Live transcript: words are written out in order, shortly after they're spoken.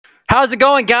How's it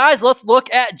going, guys? Let's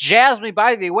look at Jasmy.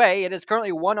 By the way, it is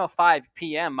currently 1:05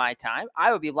 p.m. my time.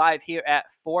 I will be live here at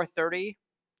 4:30.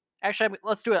 Actually,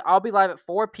 let's do it. I'll be live at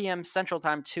 4 p.m. Central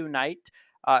Time tonight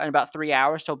in about 3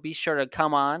 hours. So be sure to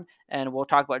come on and we'll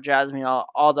talk about Jasmy and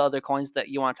all the other coins that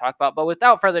you want to talk about. But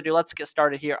without further ado, let's get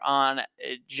started here on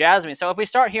Jasmy. So if we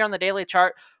start here on the daily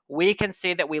chart, we can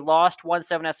see that we lost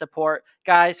 1.7 as support.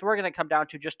 Guys, we're going to come down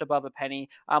to just above a penny.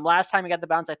 Last time you got the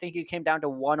bounce, I think you came down to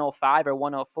 105 or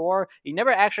 104. You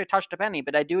never actually touched a penny,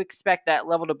 but I do expect that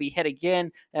level to be hit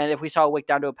again. And if we saw a wick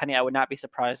down to a penny, I would not be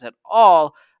surprised at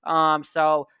all.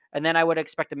 And then I would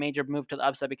expect a major move to the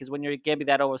upside because when you're getting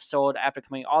that oversold after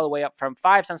coming all the way up from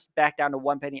 5 cents back down to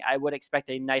 1 penny, I would expect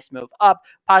a nice move up,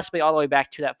 possibly all the way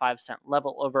back to that 5-cent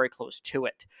level or very close to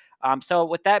it. So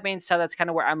with that being said, that's kind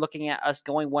of where I'm looking at us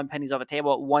going. 1 penny's on the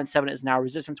table. 1.7 is now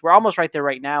resistance. We're almost right there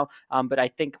right now, but I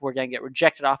think we're going to get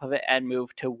rejected off of it and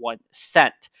move to 1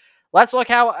 cent. Let's look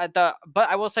how but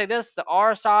I will say this, the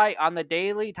RSI on the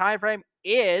daily time frame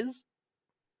is...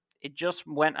 It just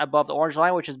went above the orange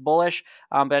line, which is bullish,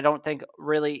 but I don't think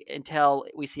really until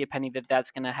we see a penny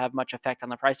that's going to have much effect on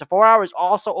the price. The 4 hours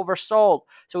also oversold,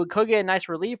 so we could get a nice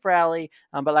relief rally,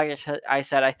 but like I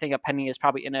said, I think a penny is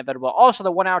probably inevitable. Also,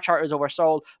 the 1 hour chart is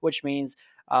oversold, which means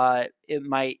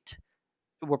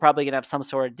we're probably going to have some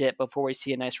sort of dip before we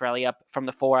see a nice rally up from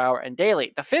the 4 hour and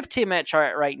daily. The 15-minute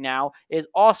chart right now is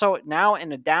also now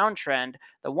in a downtrend.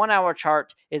 The 1 hour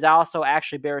chart is also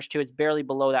actually bearish too. It's barely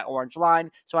below that orange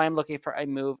line. So I am looking for a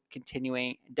move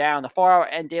continuing down. The 4 hour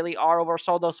and daily are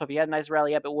oversold though. So if you had a nice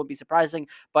rally up, it wouldn't be surprising,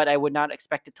 but I would not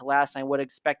expect it to last. And I would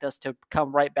expect us to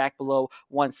come right back below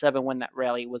 1.7 when that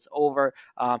rally was over.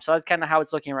 So that's kind of how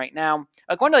it's looking right now.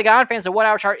 According to the Gone fans, the 1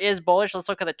 hour chart is bullish. Let's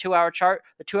look at the 2 hour chart.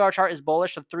 The 2 hour chart is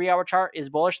bullish. The 3 hour chart is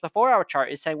bullish. The 4 hour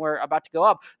chart is saying we're about to go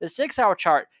up. The 6 hour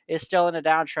chart is still in a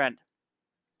downtrend.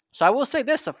 So I will say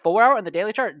this, the 4 hour and the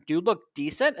daily chart do look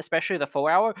decent, especially the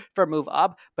 4 hour for a move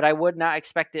up, but I would not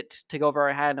expect it to go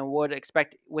very high, and I would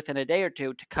expect within a day or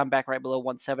two to come back right below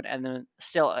 1.7 and then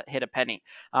still hit a penny.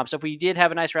 So if we did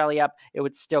have a nice rally up, it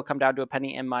would still come down to a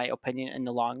penny in my opinion in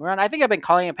the long run. I think I've been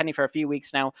calling a penny for a few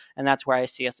weeks now, and that's where I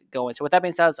see us going. So with that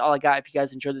being said, that's all I got. If you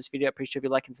guys enjoyed this video, I appreciate if you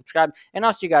like and subscribe, and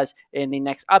I'll see you guys in the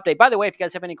next update. By the way, if you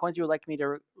guys have any coins you would like me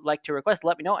to request,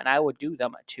 let me know, and I will do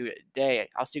them today.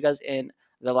 I'll see you guys in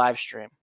the live stream.